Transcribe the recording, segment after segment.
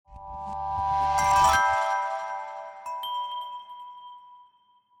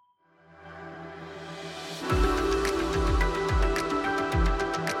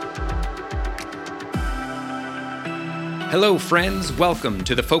Hello, friends. Welcome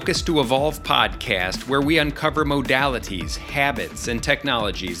to the Focus to Evolve podcast, where we uncover modalities, habits, and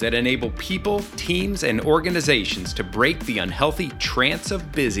technologies that enable people, teams, and organizations to break the unhealthy trance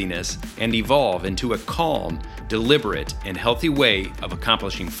of busyness and evolve into a calm, deliberate, and healthy way of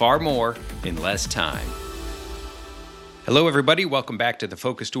accomplishing far more in less time. Hello, everybody. Welcome back to the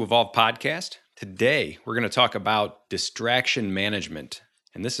Focus to Evolve podcast. Today, we're going to talk about distraction management,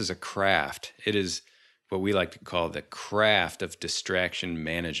 and this is a craft. It is what we like to call the craft of distraction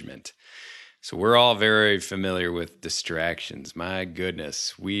management. So we're all very familiar with distractions. My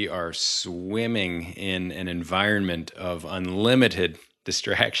goodness, we are swimming in an environment of unlimited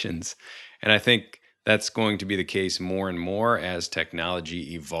distractions. And I think that's going to be the case more and more as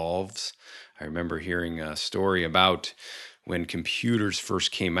technology evolves. I remember hearing a story about when computers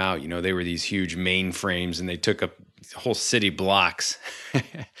first came out. They were these huge mainframes and they took up whole city blocks.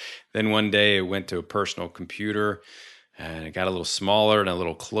 Then one day it went to a personal computer and it got a little smaller and a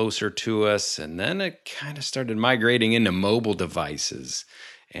little closer to us. And then it kind of started migrating into mobile devices.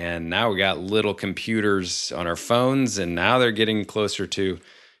 And now we got little computers on our phones, and now they're getting closer to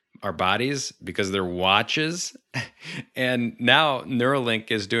our bodies because they're watches. And now Neuralink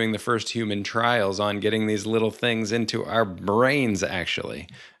is doing the first human trials on getting these little things into our brains, actually.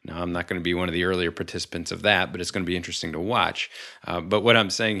 Now, I'm not going to be one of the earlier participants of that, but it's going to be interesting to watch. But what I'm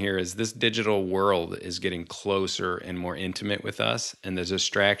saying here is this digital world is getting closer and more intimate with us, and the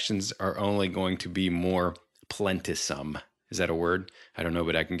distractions are only going to be more plentisome. Is that a word? I don't know,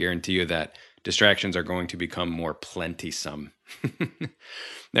 but I can guarantee you that distractions are going to become more plentisome.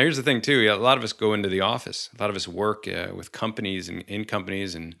 Now, here's the thing, too. A lot of us go into the office. A lot of us work with companies and in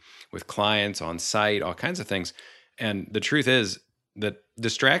companies and with clients on site, all kinds of things. And the truth is that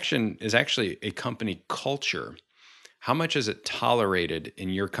distraction is actually a company culture. How much is it tolerated in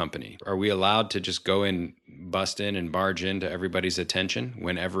your company? Are we allowed to just go in, bust in, and barge into everybody's attention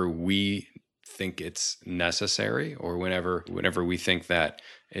whenever we think it's necessary, or whenever we think that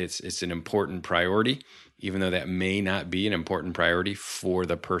it's an important priority, even though that may not be an important priority for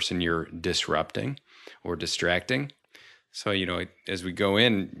the person you're disrupting or distracting? So, as we go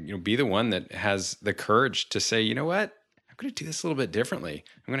in, be the one that has the courage to say, you know what, I'm going to do this a little bit differently.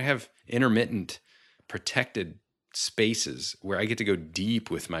 I'm going to have intermittent, protected spaces where I get to go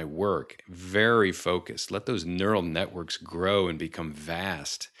deep with my work, very focused. Let those neural networks grow and become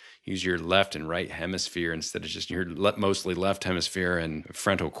vast. Use your left and right hemisphere instead of just your mostly left hemisphere and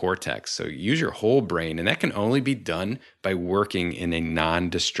frontal cortex. So use your whole brain, and that can only be done by working in a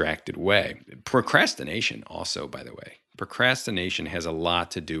non-distracted way. Procrastination also, by the way. Procrastination has a lot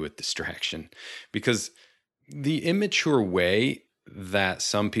to do with distraction, because the immature way that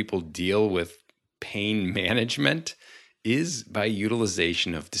some people deal with pain management is by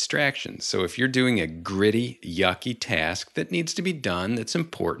utilization of distractions. So if you're doing a gritty, yucky task that needs to be done, that's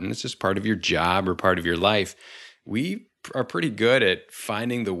important, it's just part of your job or part of your life, we are pretty good at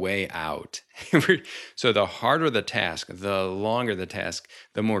finding the way out. So the harder the task, the longer the task,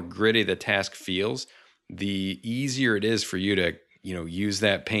 the more gritty the task feels, the easier it is for you to use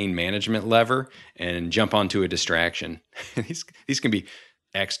that pain management lever and jump onto a distraction. These can be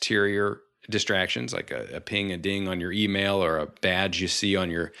exterior distractions, like a ping, a ding on your email, or a badge you see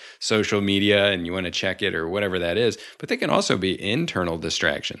on your social media and you want to check it, or whatever that is. But they can also be internal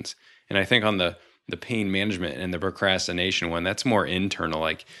distractions. And I think on the pain management and the procrastination one, that's more internal.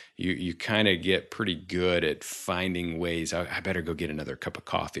 Like you kind of get pretty good at finding ways. I better go get another cup of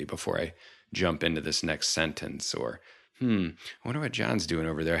coffee before I jump into this next sentence. Or I wonder what John's doing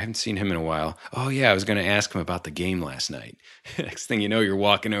over there. I haven't seen him in a while. Oh, yeah, I was going to ask him about the game last night. Next thing you know, you're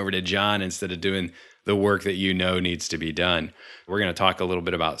walking over to John instead of doing the work that needs to be done. We're going to talk a little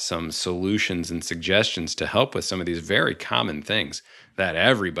bit about some solutions and suggestions to help with some of these very common things that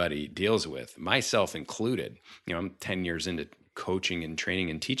everybody deals with, myself included. I'm 10 years into coaching and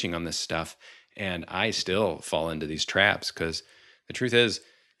training and teaching on this stuff, and I still fall into these traps, because the truth is,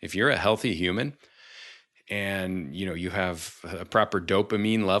 if you're a healthy human, and you have proper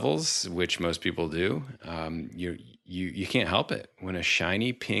dopamine levels, which most people do, you can't help it. When a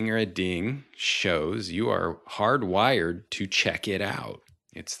shiny ping or a ding shows, you are hardwired to check it out.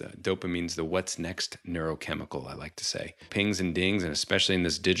 It's the dopamine's the what's next neurochemical, I like to say. Pings and dings, and especially in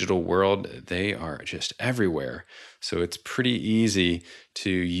this digital world, they are just everywhere. So it's pretty easy to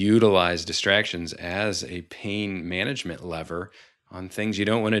utilize distractions as a pain management lever on things you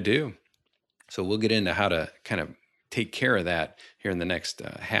don't want to do. So we'll get into how to kind of take care of that here in the next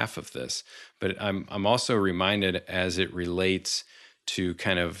half of this. But I'm also reminded, as it relates to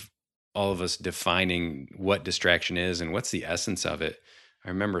kind of all of us defining what distraction is and what's the essence of it, I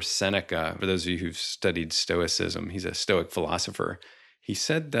remember Seneca, for those of you who've studied Stoicism, he's a Stoic philosopher. He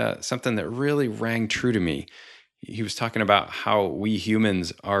said something that really rang true to me. He was talking about how we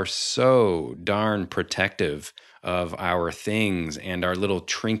humans are so darn protective of our things and our little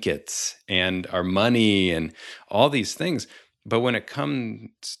trinkets and our money and all these things. But when it comes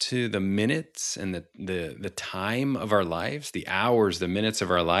to the minutes and the time of our lives, the hours, the minutes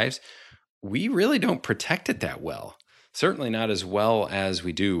of our lives, we really don't protect it that well. Certainly not as well as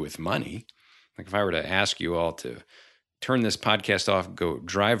we do with money. Like if I were to ask you all to turn this podcast off, go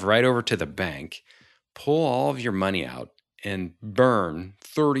drive right over to the bank, pull all of your money out and burn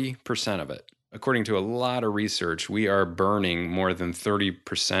 30% of it. According to a lot of research, we are burning more than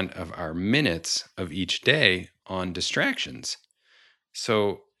 30% of our minutes of each day on distractions.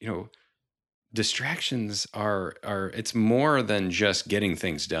 So, distractions are it's more than just getting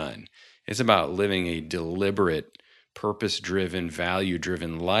things done. It's about living a deliberate, purpose-driven,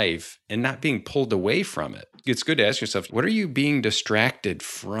 value-driven life and not being pulled away from it. It's good to ask yourself, what are you being distracted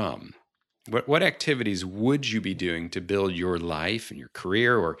from? What activities would you be doing to build your life and your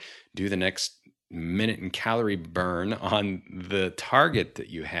career, or do the next minute and calorie burn on the target that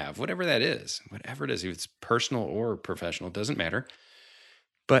you have, whatever that is, whatever it is, if it's personal or professional, doesn't matter.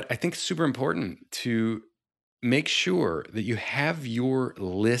 But I think it's super important to make sure that you have your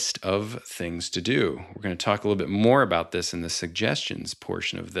list of things to do. We're going to talk a little bit more about this in the suggestions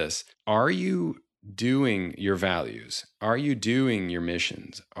portion of this. Are you doing your values? Are you doing your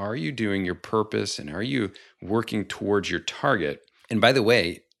missions? Are you doing your purpose? And are you working towards your target? And by the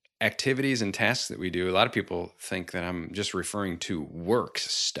way, activities and tasks that we do, a lot of people think that I'm just referring to work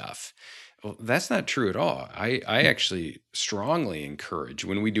stuff. Well, that's not true at all. I actually strongly encourage,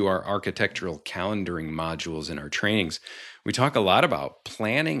 when we do our architectural calendaring modules in our trainings, we talk a lot about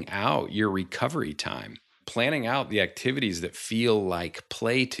planning out your recovery time, planning out the activities that feel like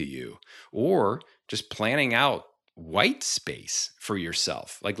play to you, or just planning out white space for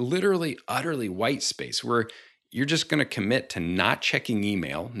yourself, like literally, utterly white space, where you're just going to commit to not checking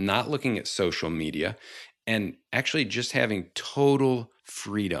email, not looking at social media, and actually just having total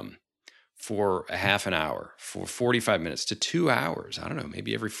freedom for a half an hour, for 45 minutes to 2 hours. I don't know,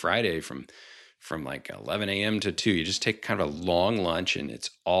 maybe every Friday from like 11 a.m. to 2. You just take kind of a long lunch and it's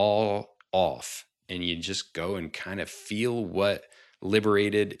all off. And you just go and kind of feel what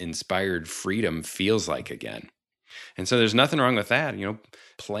liberated, inspired freedom feels like again. And so there's nothing wrong with that.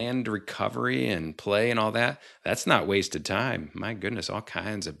 Planned recovery and play and all that, that's not wasted time. My goodness, all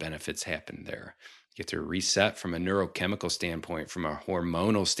kinds of benefits happen there. You get to reset from a neurochemical standpoint, from a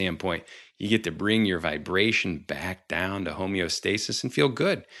hormonal standpoint. You get to bring your vibration back down to homeostasis and feel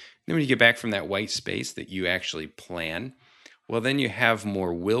good. Then when you get back from that white space that you actually plan, well, then you have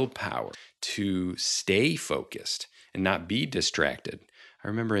more willpower to stay focused and not be distracted. I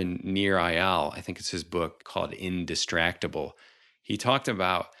remember in Nir Eyal, I think it's his book called Indistractable, he talked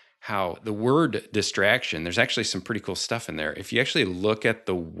about how the word distraction, there's actually some pretty cool stuff in there. If you actually look at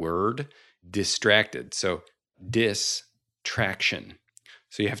the word distracted, so distraction.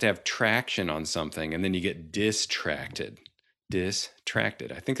 So you have to have traction on something and then you get distracted.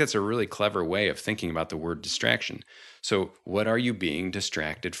 Distracted. I think that's a really clever way of thinking about the word distraction. So what are you being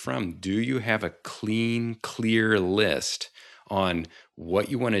distracted from? Do you have a clean, clear list on what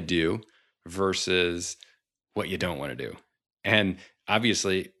you want to do versus what you don't want to do? And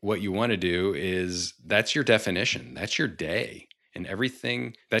obviously, what you want to do that's your definition. That's your day. And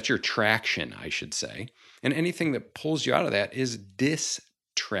everything, that's your traction, I should say. And anything that pulls you out of that is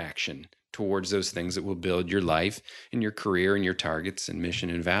distraction towards those things that will build your life and your career and your targets and mission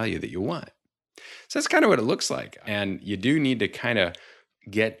and value that you want. So that's kind of what it looks like. And you do need to kind of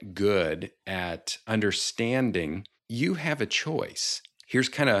get good at understanding you have a choice. Here's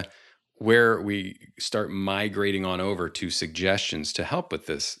kind of where we start migrating on over to suggestions to help with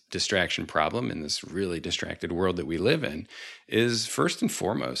this distraction problem in this really distracted world that we live in, is first and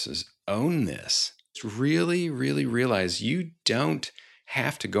foremost is own this. Really, really realize you don't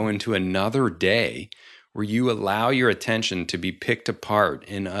have to go into another day where you allow your attention to be picked apart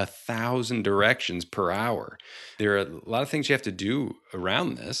in 1,000 directions per hour. There are a lot of things you have to do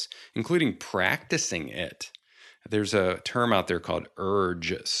around this, including practicing it. There's a term out there called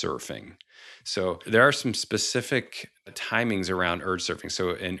urge surfing. So there are some specific timings around urge surfing.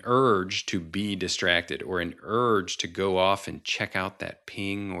 So an urge to be distracted, or an urge to go off and check out that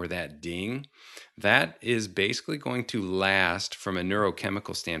ping or that ding, that is basically going to last, from a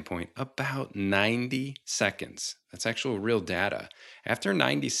neurochemical standpoint, about 90 seconds. That's actual real data. After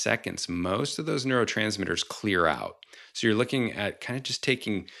 90 seconds, most of those neurotransmitters clear out. So you're looking at kind of just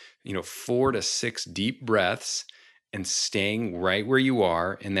taking 4 to 6 deep breaths and staying right where you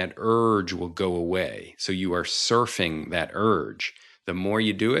are, and that urge will go away. So you are surfing that urge. The more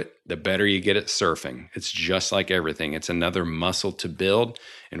you do it, the better you get at surfing. It's just like everything. It's another muscle to build,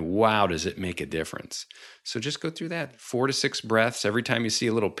 and wow, does it make a difference. So just go through that 4 to 6 breaths every time you see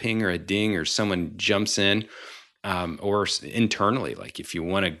a little ping or a ding or someone jumps in, or internally, like if you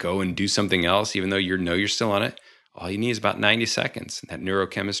want to go and do something else, even though you know you're still on it, all you need is about 90 seconds. That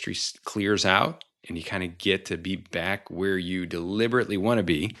neurochemistry clears out, and you kind of get to be back where you deliberately want to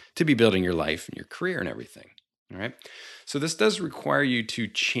be building your life and your career and everything. All right. So this does require you to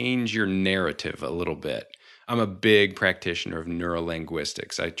change your narrative a little bit. I'm a big practitioner of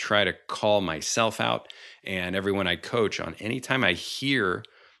neurolinguistics. I try to call myself out and everyone I coach on anytime I hear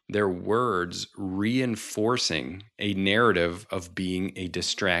their words reinforcing a narrative of being a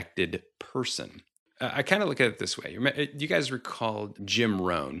distracted person. I kind of look at it this way. You guys recall Jim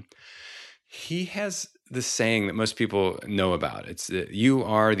Rohn? He has the saying that most people know about. It's that you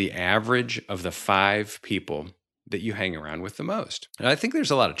are the average of the 5 people that you hang around with the most. And I think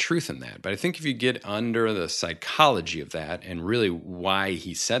there's a lot of truth in that. But I think if you get under the psychology of that and really why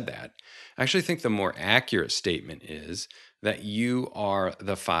he said that, I actually think the more accurate statement is that you are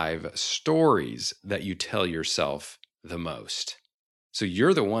the 5 stories that you tell yourself the most. So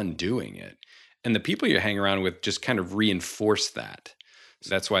you're the one doing it. And the people you hang around with just kind of reinforce that. So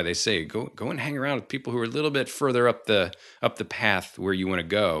that's why they say go and hang around with people who are a little bit further up the path where you want to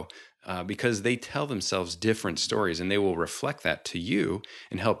go, because they tell themselves different stories, and they will reflect that to you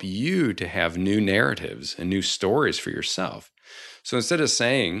and help you to have new narratives and new stories for yourself. So instead of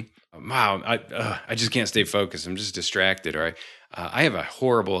saying, "Wow, I just can't stay focused. I'm just distracted," or I have a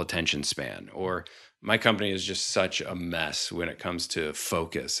horrible attention span, or my company is just such a mess when it comes to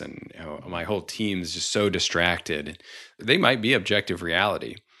focus, and my whole team is just so distracted. They might be objective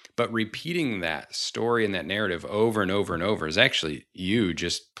reality, but repeating that story and that narrative over and over and over is actually you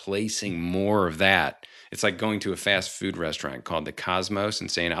just placing more of that. It's like going to a fast food restaurant called the Cosmos and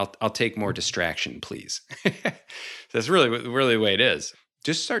saying, I'll take more distraction, please. That's really the way it is.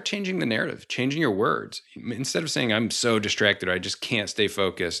 Just start changing the narrative, changing your words. Instead of saying, I'm so distracted, or I just can't stay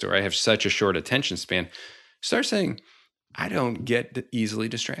focused, or I have such a short attention span, start saying, I don't get easily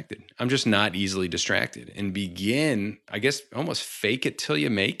distracted. I'm just not easily distracted. And begin, I guess, almost fake it till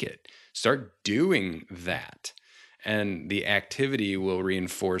you make it. Start doing that. And the activity will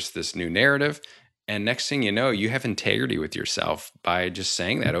reinforce this new narrative. And next thing you know, you have integrity with yourself by just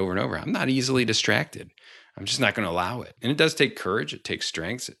saying that over and over. I'm not easily distracted. I'm just not going to allow it. And it does take courage. It takes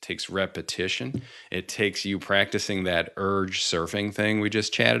strength. It takes repetition. It takes you practicing that urge surfing thing we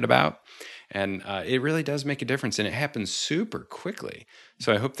just chatted about. And it really does make a difference. And it happens super quickly.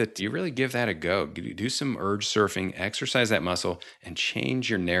 So I hope that you really give that a go. Do some urge surfing, exercise that muscle, and change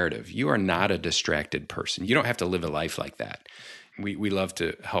your narrative. You are not a distracted person. You don't have to live a life like that. We love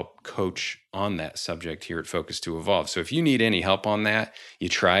to help coach on that subject here at Focus to Evolve. So if you need any help on that, you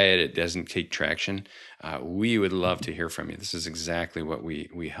try it, it doesn't take traction, we would love to hear from you. This is exactly what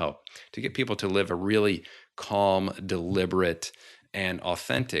we help to get people to live a really calm, deliberate, and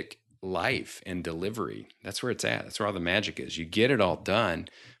authentic life and delivery. That's where it's at. That's where all the magic is. You get it all done,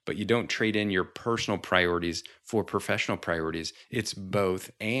 but you don't trade in your personal priorities for professional priorities. It's both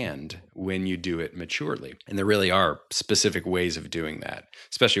and when you do it maturely. And there really are specific ways of doing that,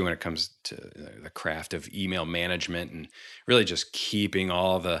 especially when it comes to the craft of email management and really just keeping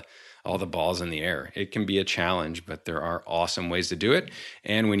all the balls in the air. It can be a challenge, but there are awesome ways to do it.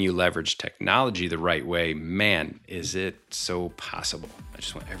 And when you leverage technology the right way, man, is it so possible. I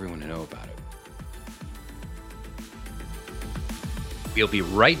just want everyone to know about it. We'll be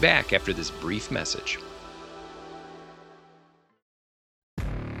right back after this brief message.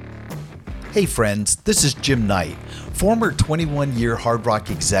 Hey friends, this is Jim Knight, former 21-year Hard Rock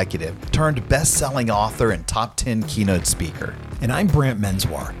executive turned best-selling author and top 10 keynote speaker. And I'm Brant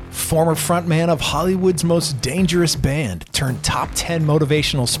Menswar, former frontman of Hollywood's Most Dangerous Band turned top 10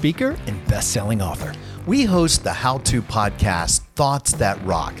 motivational speaker and best-selling author. We host the how-to podcast Thoughts That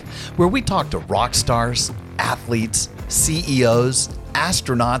Rock, where we talk to rock stars, athletes, CEOs,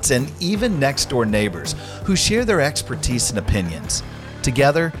 astronauts, and even next-door neighbors who share their expertise and opinions.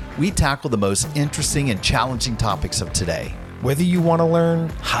 Together, we tackle the most interesting and challenging topics of today. Whether you want to learn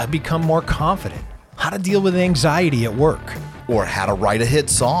how to become more confident, how to deal with anxiety at work, or how to write a hit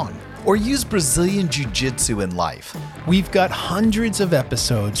song, or use Brazilian Jiu-Jitsu in life, we've got hundreds of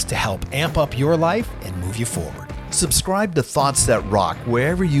episodes to help amp up your life and move you forward. Subscribe to Thoughts That Rock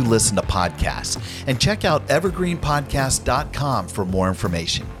wherever you listen to podcasts, and check out evergreenpodcast.com for more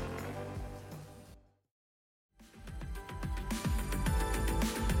information.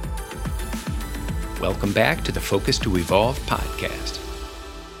 Welcome back to the Focus to Evolve podcast.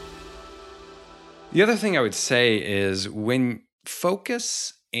 The other thing I would say is when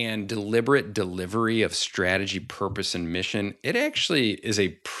focus and deliberate delivery of strategy, purpose, and mission, it actually is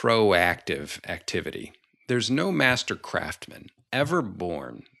a proactive activity. There's no master craftsman ever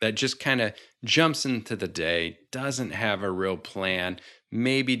born that just kind of jumps into the day, doesn't have a real plan,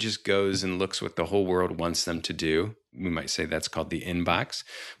 maybe just goes and looks what the whole world wants them to do. We might say that's called the inbox.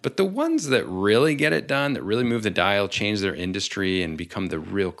 But the ones that really get it done, that really move the dial, change their industry, and become the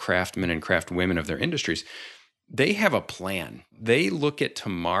real craftsmen and craft women of their industries, they have a plan. They look at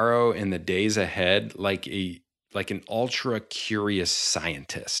tomorrow and the days ahead like an ultra curious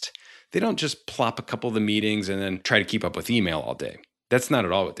scientist. They don't just plop a couple of the meetings and then try to keep up with email all day. That's not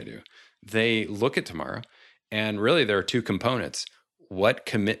at all what they do. They look at tomorrow, and really there are two components. What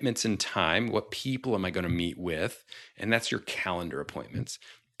commitments in time, what people am I going to meet with? And that's your calendar appointments.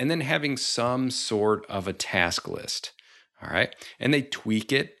 And then having some sort of a task list. All right. And they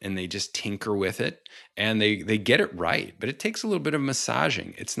tweak it and they just tinker with it and they get it right. But it takes a little bit of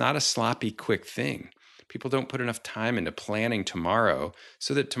massaging. It's not a sloppy, quick thing. People don't put enough time into planning tomorrow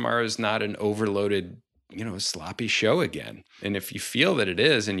so that tomorrow is not an overloaded, sloppy show again. And if you feel that it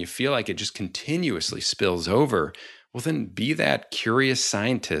is and you feel like it just continuously spills over, well, then be that curious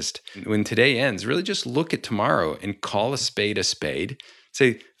scientist. When today ends, really just look at tomorrow and call a spade a spade.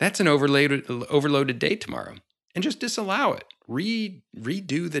 Say, that's an overloaded day tomorrow. And just disallow it.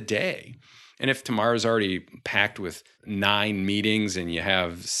 Redo the day. And if tomorrow's already packed with 9 meetings and you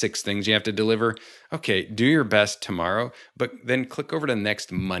have 6 things you have to deliver, okay, do your best tomorrow, but then click over to next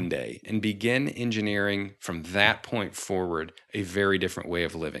Monday and begin engineering from that point forward a very different way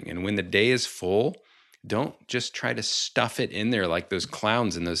of living. And when the day is full, don't just try to stuff it in there like those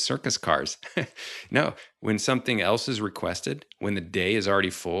clowns in those circus cars. No, when something else is requested, when the day is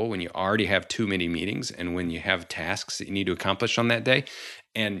already full, when you already have too many meetings, and when you have tasks that you need to accomplish on that day,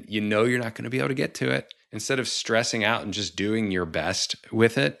 and you're not going to be able to get to it, instead of stressing out and just doing your best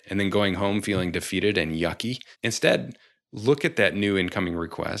with it and then going home feeling defeated and yucky, instead, look at that new incoming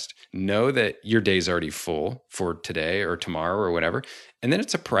request, know that your day's already full for today or tomorrow or whatever, and then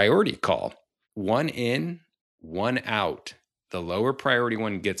it's a priority call. 1 in, 1 out. The lower priority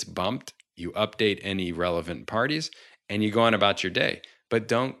one gets bumped. You update any relevant parties and you go on about your day. But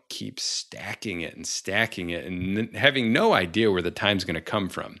don't keep stacking it and having no idea where the time's going to come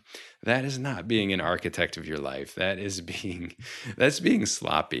from. That is not being an architect of your life. That's being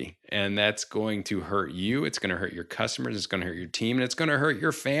sloppy, and that's going to hurt you. It's going to hurt your customers. It's going to hurt your team, and it's going to hurt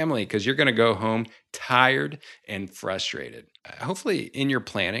your family because you're going to go home tired and frustrated. Hopefully, in your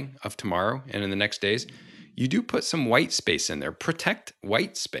planning of tomorrow and in the next days, you do put some white space in there. Protect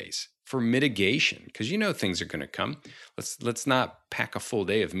white space for mitigation, because things are going to come. Let's not pack a full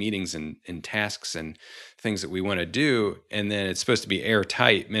day of meetings and tasks and things that we want to do, and then it's supposed to be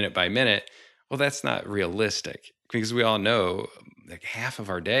airtight minute by minute. Well, that's not realistic, because we all know like half of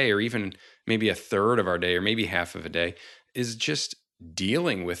our day, or even maybe a third of our day, or maybe half of a day, is just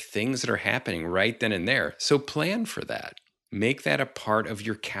dealing with things that are happening right then and there. So plan for that. Make that a part of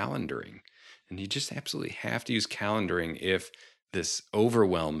your calendaring. And you just absolutely have to use calendaring if this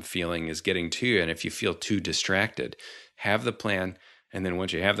overwhelm feeling is getting to you, and if you feel too distracted. Have the plan, and then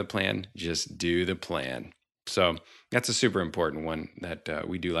once you have the plan, just do the plan. So that's a super important one that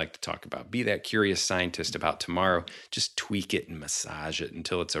we do like to talk about. Be that curious scientist about tomorrow. Just tweak it and massage it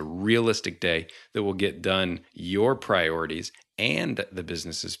until it's a realistic day that will get done your priorities and the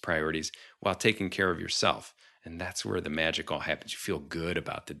business's priorities while taking care of yourself. And that's where the magic all happens. You feel good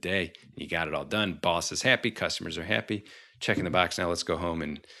about the day. You got it all done. Boss is happy. Customers are happy. Checking the box now. Let's go home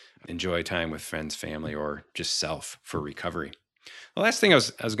and enjoy time with friends, family, or just self for recovery. The last thing I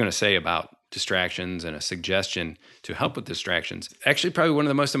was going to say about distractions and a suggestion to help with distractions, actually probably one of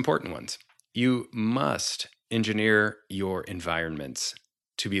the most important ones. You must engineer your environments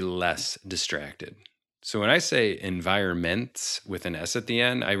to be less distracted. So when I say environments with an S at the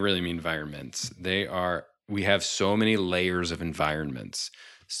end, I really mean environments. We have so many layers of environments,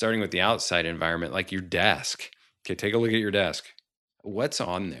 starting with the outside environment, like your desk. Okay, take a look at your desk. What's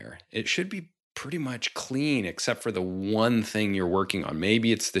on there? It should be pretty much clean, except for the one thing you're working on.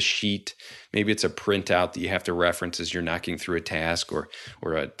 Maybe it's the sheet. Maybe it's a printout that you have to reference as you're knocking through a task or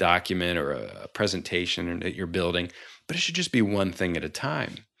a document or a presentation that you're building. But it should just be one thing at a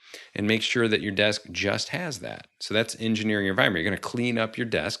time. And make sure that your desk just has that. So that's engineering your environment. You're going to clean up your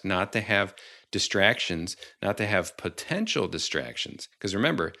desk, not to have distractions, not to have potential distractions. Because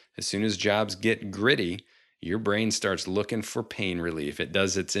remember, as soon as jobs get gritty, your brain starts looking for pain relief. It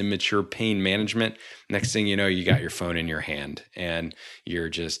does its immature pain management. Next thing you know, you got your phone in your hand and you're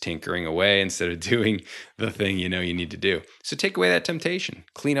just tinkering away instead of doing the thing you know you need to do. So take away that temptation.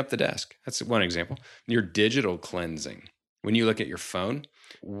 Clean up the desk. That's one example. Your digital cleansing. When you look at your phone,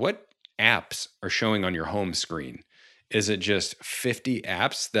 what apps are showing on your home screen? Is it just 50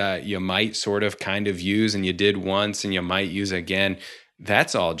 apps that you might sort of kind of use and you did once and you might use again?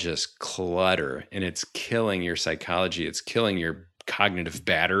 That's all just clutter, and it's killing your psychology. It's killing your cognitive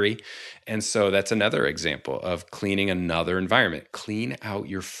battery. And so that's another example of cleaning another environment. Clean out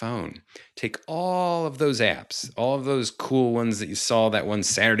your phone. Take all of those apps, all of those cool ones that you saw that one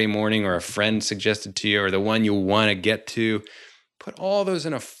Saturday morning or a friend suggested to you, or the one you want to get to. Put all those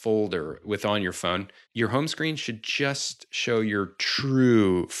in a folder on your phone. Your home screen should just show your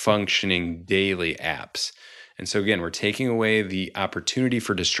true functioning daily apps. And so again, we're taking away the opportunity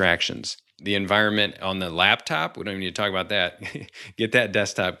for distractions. The environment on the laptop, we don't even need to talk about that. Get that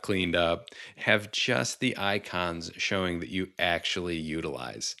desktop cleaned up. Have just the icons showing that you actually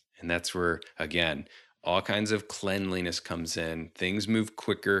utilize. And that's where, again, all kinds of cleanliness comes in. Things move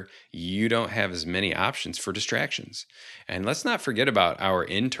quicker. You don't have as many options for distractions. And let's not forget about our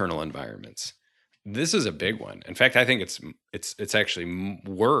internal environments. This is a big one. In fact, I think it's actually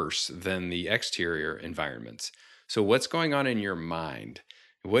worse than the exterior environments. So what's going on in your mind?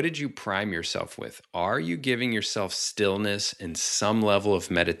 What did you prime yourself with? Are you giving yourself stillness and some level of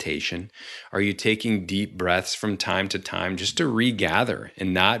meditation? Are you taking deep breaths from time to time just to regather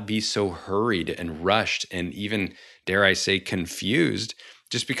and not be so hurried and rushed and even, dare I say, confused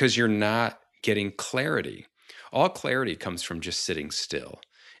just because you're not getting clarity? All clarity comes from just sitting still.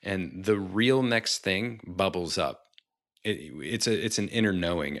 And the real next thing bubbles up. It's an inner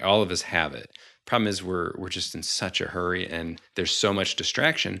knowing. All of us have it. Problem is we're just in such a hurry and there's so much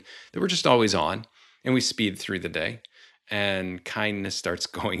distraction that we're just always on and we speed through the day and kindness starts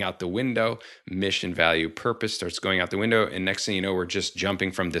going out the window. Mission, value, purpose starts going out the window. And next thing you know, we're just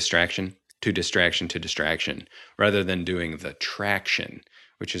jumping from distraction to distraction to distraction rather than doing the traction,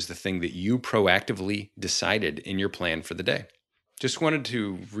 which is the thing that you proactively decided in your plan for the day. Just wanted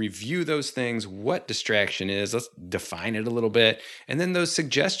to review those things, what distraction is, let's define it a little bit, and then those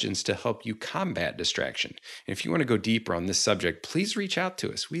suggestions to help you combat distraction. And if you want to go deeper on this subject, please reach out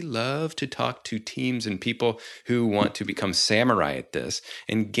to us. We love to talk to teams and people who want to become samurai at this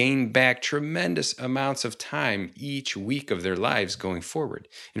and gain back tremendous amounts of time each week of their lives going forward.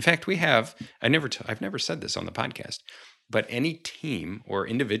 In fact, I've never said this on the podcast, but any team or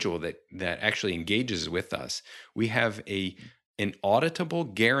individual that actually engages with us, we have an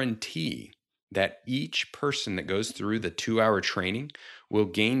auditable guarantee that each person that goes through the 2-hour training will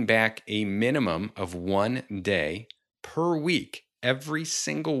gain back a minimum of 1 day per week, every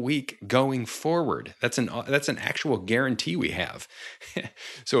single week going forward. That's an actual guarantee we have.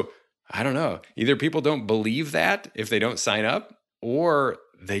 So I don't know, either people don't believe that if they don't sign up, or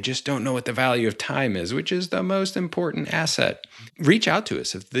they just don't know what the value of time is, which is the most important asset. Reach out to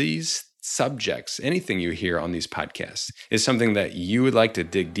us if these subjects, anything you hear on these podcasts is something that you would like to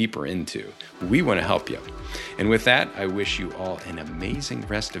dig deeper into. We want to help you. And with that, I wish you all an amazing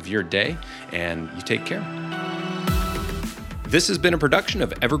rest of your day and you take care. This has been a production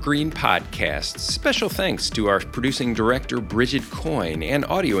of Evergreen Podcasts. Special thanks to our producing director, Bridget Coyne, and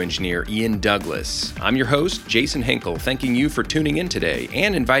audio engineer, Ian Douglas. I'm your host, Jason Hinkle, thanking you for tuning in today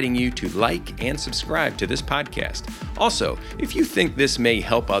and inviting you to like and subscribe to this podcast. Also, if you think this may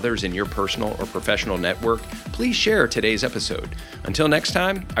help others in your personal or professional network, please share today's episode. Until next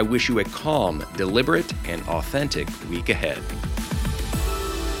time, I wish you a calm, deliberate, and authentic week ahead.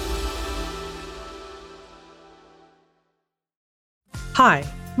 Hi,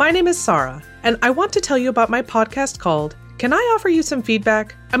 my name is Sarah, and I want to tell you about my podcast called Can I Offer You Some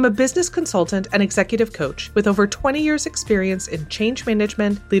Feedback? I'm a business consultant and executive coach with over 20 years experience in change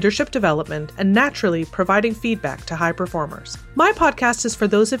management, leadership development, and naturally providing feedback to high performers. My podcast is for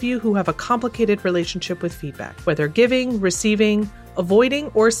those of you who have a complicated relationship with feedback, whether giving, receiving, avoiding,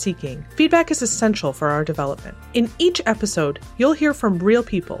 or seeking. Feedback is essential for our development. In each episode, you'll hear from real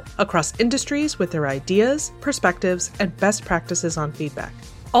people across industries with their ideas, perspectives, and best practices on feedback.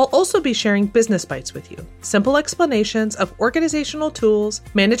 I'll also be sharing business bites with you, simple explanations of organizational tools,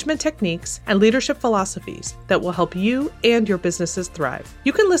 management techniques, and leadership philosophies that will help you and your businesses thrive.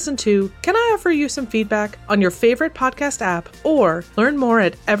 You can listen to Can I Offer You Some Feedback on your favorite podcast app or learn more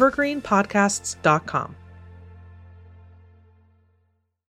at evergreenpodcasts.com.